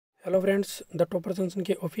Hello friends, the topper junction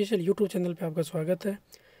के official YouTube channel पे आपका स्वागत है।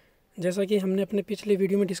 जैसा कि हमने अपने पिछले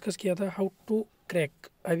वीडियो में डिस्कस किया था how to crack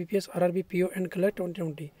IBPS RRB PO and clerk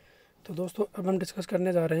 2020। तो दोस्तों अब हम डिस्कस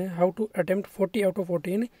करने जा रहे हैं how to attempt 40 out of 40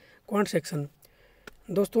 in quant section.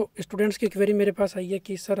 दोस्तों स्टूडेंट्स की क्वेरी मेरे पास आई है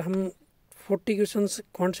कि सर हम 40 क्वेश्चंस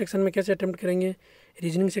क्वांट सेक्शन में कैसे अटेम्प्ट करेंगे।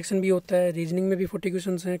 रीजनिंग सेक्शन भी होता है, रीजनिंग में भी 40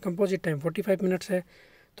 क्वेश्चंस हैं, कंपोजिट टाइम 45 मिनट्स है।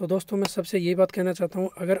 तो दोस्तों मैं सबसे यही बात कहना चाहता हूँ,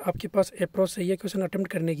 अगर आपके पास अप्रोच सही है क्वेश्चन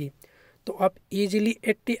अटेम्प्ट करने की तो आप इजीली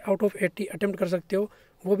 80 आउट ऑफ 80 अटेम्प्ट कर सकते हो,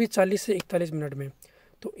 वो भी 40 से 41 मिनट में।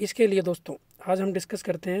 तो इसके लिए दोस्तों आज हम डिस्कस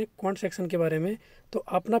करते हैं क्वांट सेक्शन के बारे में। तो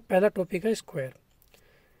अपना पहला टॉपिक है स्क्वायर।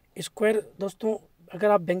 स्क्वायर दोस्तों अगर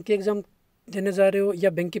आप बैंक के एग्ज़ाम देने जा रहे हो या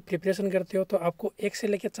बैंक की प्रिपरेशन करते हो तो आपको 1 से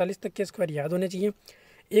लेकर 40 तक के स्क्वायर याद होने चाहिए,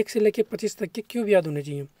 1 से लेकर 25 तक के क्यूब याद होने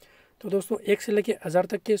चाहिए। तो दोस्तों 1 से लेकर 1000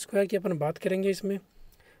 तक के स्क्वायर की अपन बात करेंगे। इसमें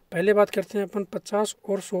पहले बात करते हैं अपन 50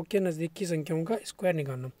 और 100 के नज़दीक की संख्याओं का स्क्वायर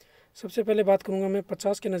निकालना। सबसे पहले बात करूंगा मैं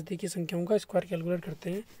 50 के नज़दीकी संख्याओं का स्क्वायर कैलकुलेट करते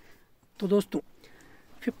हैं। तो दोस्तों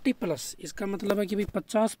 50 प्लस, इसका मतलब है कि भाई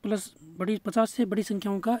 50 प्लस 50 से बड़ी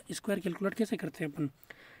संख्याओं का स्क्वायर कैलकुलेट कैसे करते हैं अपन।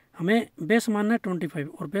 हमें बेस मानना है 25,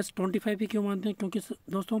 और बेस 25 ही क्यों मानते हैं, क्योंकि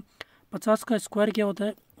दोस्तों 50 का स्क्वायर क्या होता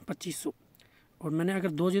है 2500, और मैंने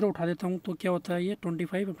अगर 2 जीरो उठा देता हूँ तो क्या होता है ये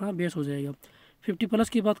 25 अपना बेस हो जाएगा। 50 प्लस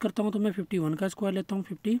की बात करता हूँ तो मैं 51 का स्क्वायर लेता हूँ,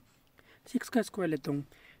 56 का स्क्वायर लेता हूँ।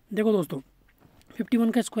 देखो दोस्तों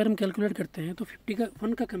 51 का स्क्वायर हम कैलकुलेट करते हैं तो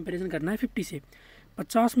 51 का कंपैरिजन करना है 50 से।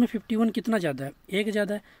 50 में 51 कितना ज़्यादा है, एक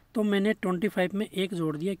ज़्यादा है, तो मैंने 25 में एक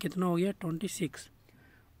जोड़ दिया, कितना हो गया 26,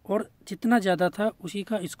 और जितना ज़्यादा था उसी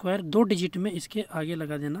का स्क्वायर 2 डिजिट में इसके आगे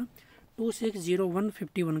लगा देना,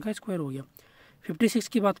 260151 का स्क्वायर हो गया। 56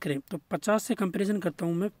 की बात करें तो 50 से कंपैरिजन करता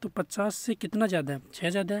हूँ मैं, तो 50 से कितना ज़्यादा है 6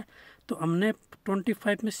 ज़्यादा है, तो हमने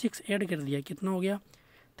 25 में 6 ऐड कर दिया, कितना हो गया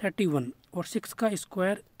 31, और 6 का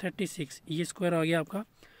स्क्वायर 36, ये स्क्वायर आ गया आपका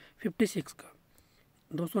 56 का।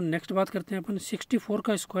 दोस्तों नेक्स्ट बात करते हैं अपन 64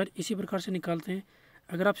 का स्क्वायर, इसी प्रकार से निकालते हैं।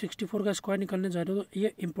 अगर आप 64 का स्क्वायर निकालने जा रहे हो तो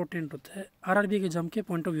ये इंपॉर्टेंट होता है RRB के एग्जाम के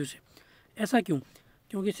पॉइंट ऑफ व्यू से। ऐसा क्यों,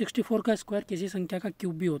 क्योंकि 64 का स्क्वायर किसी संख्या का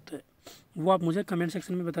क्यूब भी होता है, वो आप मुझे कमेंट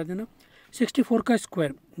सेक्शन में बता देना। 64 का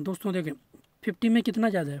स्क्वायर दोस्तों देखें 50 में कितना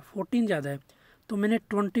ज़्यादा है 14 ज़्यादा है, तो मैंने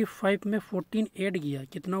 25 में 14 ऐड किया,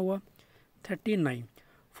 कितना हुआ 39।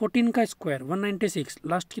 14 का स्क्वायर 196,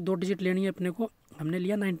 लास्ट की 2 डिजिट लेनी है अपने को, हमने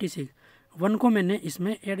लिया 96, 1 को मैंने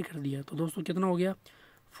इसमें ऐड कर दिया, तो दोस्तों कितना हो गया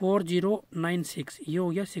 4096, ये हो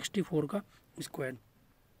गया 64 का स्क्वायर।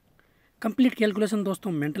 कंप्लीट कैलकुलेशन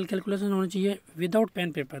दोस्तों मेंटल कैलकुलेशन होनी चाहिए विदाउट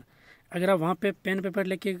पेन पेपर। अगर आप वहाँ पे पेन पेपर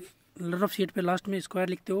लेके रफ शीट पे लास्ट में स्क्वायर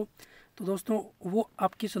लिखते हो तो दोस्तों वो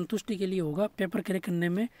आपकी संतुष्टि के लिए होगा, पेपर करेक्ट करने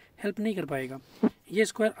में हेल्प नहीं कर पाएगा। ये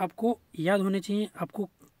स्क्वायर आपको याद होने चाहिए, आपको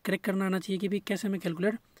करेक्ट करना आना चाहिए कि भाई कैसे मैं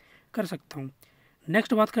कैलकुलेट कर सकता हूँ।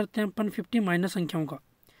 नेक्स्ट बात करते हैं अपन 50 माइनस संख्याओं का।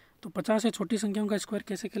 तो 50 से छोटी संख्याओं का स्क्वायर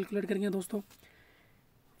कैसे कैलकुलेट करेंगे दोस्तों।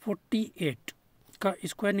 48 का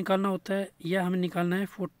स्क्वायर निकालना होता है, या हमें निकालना है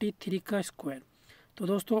 43 का स्क्वायर। तो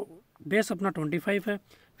दोस्तों बेस अपना 25 है,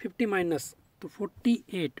 50 माइनस तो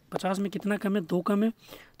 48, 50 में कितना कम है 2 कम है,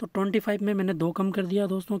 तो 25 में मैंने 2 कम कर दिया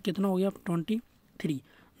दोस्तों, कितना हो गया 23।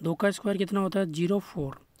 2 का स्क्वायर कितना होता है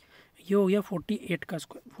 04, ये हो गया 48 का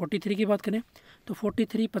स्क्वायर। 43 की बात करें तो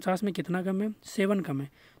 43 50 में कितना कम है 7 कम है,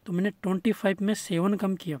 तो मैंने 25 में 7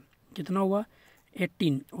 कम किया, कितना हुआ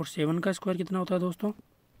 18, और 7 का स्क्वायर कितना होता है दोस्तों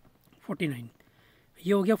 49,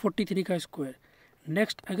 ये हो गया 43 का स्क्वायर।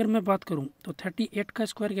 नेक्स्ट अगर मैं बात करूं तो 38 का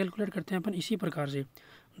स्क्वायर कैलकुलेट करते हैं अपन इसी प्रकार से।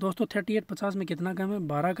 दोस्तों 38 50 में कितना कम है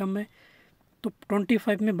 12 कम है, तो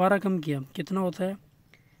 25 में 12 कम किया, कितना होता है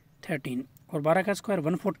 13, और 12 का स्क्वायर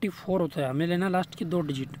 144 होता है, हमें लेना लास्ट की 2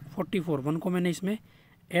 डिजिट 44, 1 को मैंने इसमें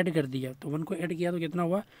ऐड कर दिया, तो 1 को ऐड किया तो कितना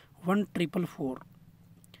हुआ 1444,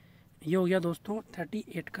 ये हो गया दोस्तों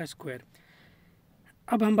 38 का स्क्वायर।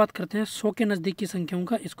 अब हम बात करते हैं 100 के नज़दीक की संख्याओं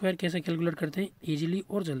का स्क्वायर कैसे कैलकुलेट करते हैं ईजिली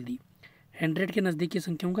और जल्दी। 100 के नज़दीक की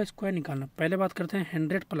संख्याओं का स्क्वायर निकालना, पहले बात करते हैं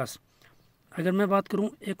 100 प्लस। अगर मैं बात करूं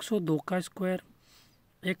 102 का स्क्वायर,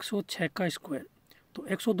 106 का स्क्वायर, तो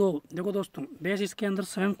 102 देखो दोस्तों बेस इसके अंदर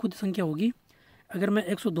स्वयं खुद संख्या होगी। अगर मैं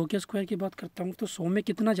 102 के स्क्वायर की बात करता हूं तो 100 में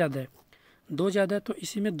कितना ज़्यादा है 2 ज़्यादा है, तो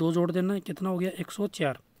इसी में 2 जोड़ देना है, कितना हो गया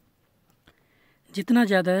 104। जितना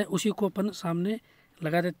ज़्यादा है उसी को अपन सामने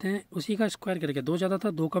लगा देते हैं, उसी का स्क्वायर करके, 2 ज़्यादा था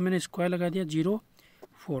 2 का मैंने स्क्वायर लगा दिया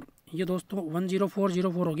 04, ये दोस्तों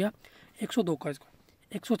 10404 हो गया 102 का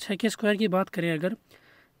स्क्वायर। 106 के स्क्वायर की बात करें अगर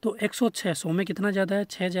तो 106 100 में कितना ज़्यादा है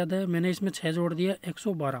 6 ज़्यादा है, मैंने इसमें 6 जोड़ दिया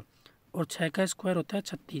 112, और 6 का स्क्वायर होता है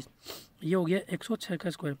 36, ये हो गया 106 का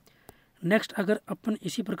स्क्वायर। नेक्स्ट अगर अपन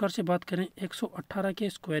इसी प्रकार से बात करें 118 के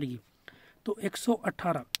स्क्वायर की, तो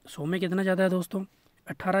 118 100 में कितना ज़्यादा है दोस्तों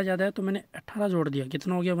 18 ज़्यादा है, तो मैंने 18 जोड़ दिया,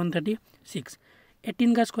 कितना हो गया 136,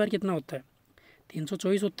 18 का स्क्वायर कितना होता है?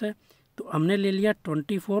 324 होता है। तो हमने ले लिया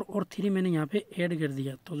 24 और 3 मैंने यहाँ पे ऐड कर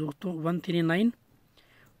दिया, तो दोस्तों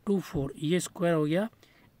 13924 ये स्क्वायर हो गया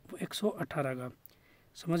 118 का।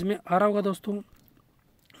 समझ में आ रहा होगा दोस्तों।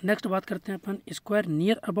 नेक्स्ट बात करते हैं अपन स्क्वायर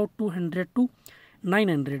नियर अबाउट 200 टू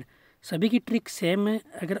 900। सभी की ट्रिक सेम है,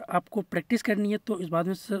 अगर आपको प्रैक्टिस करनी है तो इस बाद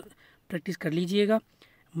में प्रैक्टिस कर लीजिएगा।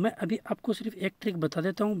 मैं अभी आपको सिर्फ एक ट्रिक बता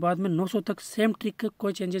देता हूँ, बाद में 900 तक सेम ट्रिक का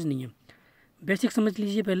कोई चेंजेस नहीं है। बेसिक समझ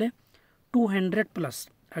लीजिए पहले। 200 प्लस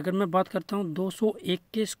अगर मैं बात करता हूँ 201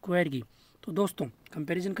 के स्क्वायर की, तो दोस्तों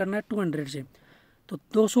कंपैरिजन करना है 200 से। तो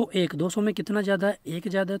 201, 200 में कितना ज़्यादा है? 1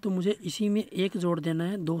 ज़्यादा है, तो मुझे इसी में 1 जोड़ देना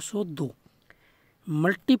है, 202।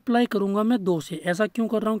 मल्टीप्लाई करूँगा मैं 2 से। ऐसा क्यों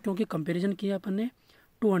कर रहा हूँ? क्योंकि कंपैरिजन किया अपन ने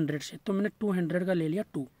 200 से, तो मैंने 200 का ले लिया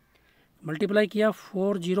 2, मल्टीप्लाई किया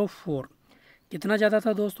 404। कितना ज़्यादा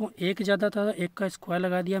था दोस्तों? 1 ज़्यादा था, 1 का स्क्वायर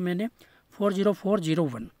लगा दिया मैंने,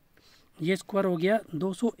 40401। ये स्क्वायर हो गया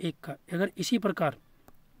 201 का। अगर इसी प्रकार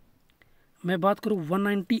मैं बात करूँ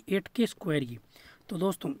 198 के स्क्वायर की, तो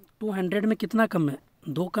दोस्तों 200 में कितना कम है?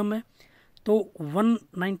 2 कम है। तो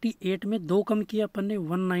 198 में 2 कम किया अपन ने,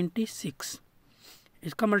 196।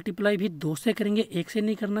 इसका मल्टीप्लाई भी 2 से करेंगे, 1 से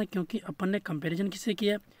नहीं करना, क्योंकि अपन ने कंपैरिजन किससे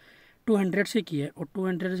किया है? 200 से किया है, और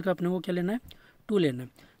 200 का अपने को क्या लेना है? 2 लेना है।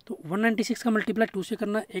 तो 196 का मल्टीप्लाई 2 से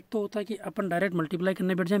करना। एक तो होता है कि अपन डायरेक्ट मल्टीप्लाई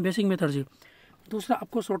करने बैठ जाएं बेसिक मेथड से। दूसरा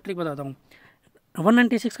आपको शॉर्ट ट्रिक बताता हूँ।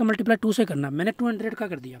 196 का मल्टीप्लाई 2 से करना। मैंने 200 का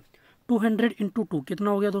कर दिया। 200 इंटू 2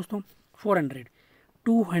 कितना हो गया दोस्तों? 400।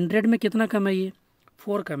 200 में कितना कम है? ये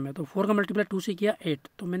 4 कम है, तो 4 का मल्टीप्लाई 2 से किया 8।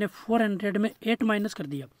 तो मैंने 400 में 8 माइनस कर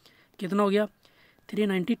दिया, कितना हो गया?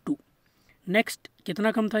 392। नेक्स्ट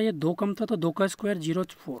कितना कम था? ये 2 कम था, तो 2 का स्क्वायर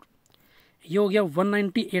 04। ये हो गया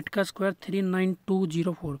 198 का स्क्वायर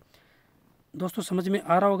 39204। दोस्तों समझ में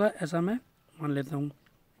आ रहा होगा, ऐसा मैं मान लेता हूँ।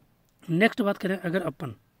 नेक्स्ट बात करें अगर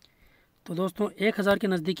अपन, तो दोस्तों 1000 के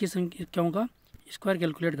नज़दीकी संख्याओं का स्क्वायर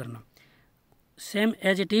कैलकुलेट करना, सेम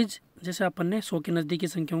एज इट इज़ जैसे अपन ने 100 के नज़दीकी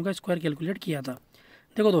संख्याओं का स्क्वायर कैलकुलेट किया था।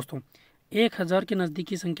 देखो दोस्तों 1000 के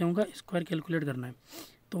नज़दीकी संख्याओं का स्क्वायर कैलकुलेट करना है,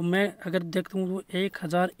 तो मैं अगर देखता हूँ तो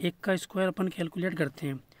 1001 का स्क्वायर अपन कैलकुलेट करते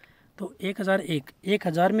हैं। तो 1001,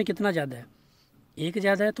 1000 में कितना ज़्यादा है? 1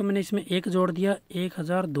 ज़्यादा है, तो मैंने इसमें 1 जोड़ दिया,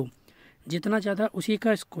 1002। जितना ज़्यादा उसी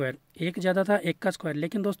का स्क्वायर। 1 ज़्यादा था, 1 का स्क्वायर,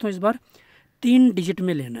 लेकिन दोस्तों इस बार 3 डिजिट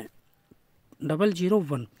में लेना है,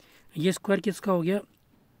 001। ये स्क्वायर किसका हो गया?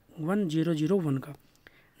 1001 का।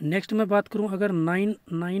 नेक्स्ट मैं बात करूं अगर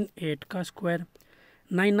 998 का स्क्वायर,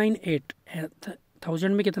 998 1000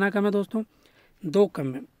 में कितना कम है दोस्तों? 2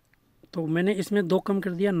 कम है, तो मैंने इसमें 2 कम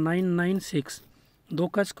कर दिया, 996। 2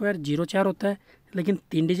 का स्क्वायर 04 होता है, लेकिन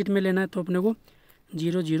 3 डिजिट में लेना है, तो अपने को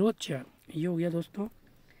 004। ये हो गया दोस्तों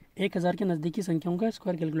 1000 के नज़दीकी संख्याओं का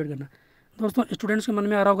स्क्वायर कैलकुलेट करना। दोस्तों स्टूडेंट्स के मन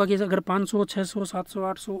में आ रहा होगा कि अगर 500, 600, 700,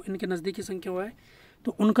 800 इनके नज़दीकी संख्या हुआ है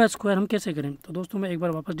तो उनका स्क्वायर हम कैसे करें? तो दोस्तों मैं एक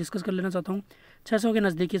बार वापस डिस्कस कर लेना चाहता हूँ 600 के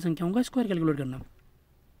नज़दीकी संख्याओं का स्क्वायर कैलकुलेट करना।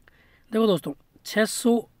 देखो दोस्तों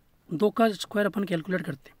 602 का स्क्वायर अपन कैलकुलेट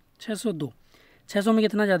करते हैं, 602। 600 में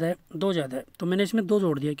कितना ज़्यादा है? 2 ज़्यादा है, तो मैंने इसमें 2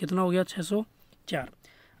 जोड़ दिया, कितना हो गया? 604।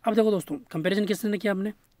 अब देखो दोस्तों कंपैरिजन किसने किया?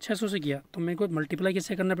 हमने 600 से किया, तो मेरे को मल्टीप्लाई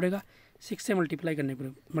किससे करना पड़ेगा? 6 से मल्टीप्लाई करने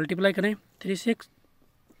पड़ेगा। मल्टीप्लाई करें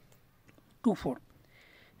 3624,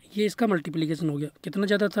 ये इसका मल्टीप्लिकेशन हो गया। कितना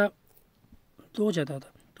ज़्यादा था? 2 ज़्यादा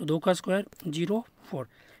था, तो 2 का स्क्वायर 04,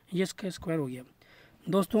 ये इसका स्क्वायर हो गया।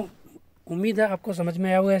 दोस्तों उम्मीद है आपको समझ में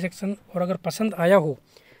आया होगा सेक्शन, और अगर पसंद आया हो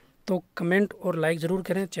तो कमेंट और लाइक ज़रूर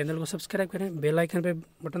करें, चैनल को सब्सक्राइब करें, बेल आइकन पे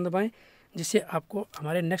बटन दबाएं, जिससे आपको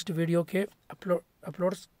हमारे नेक्स्ट वीडियो के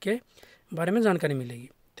अपलोड्स के बारे में जानकारी मिलेगी।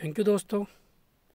 थैंक यू दोस्तों।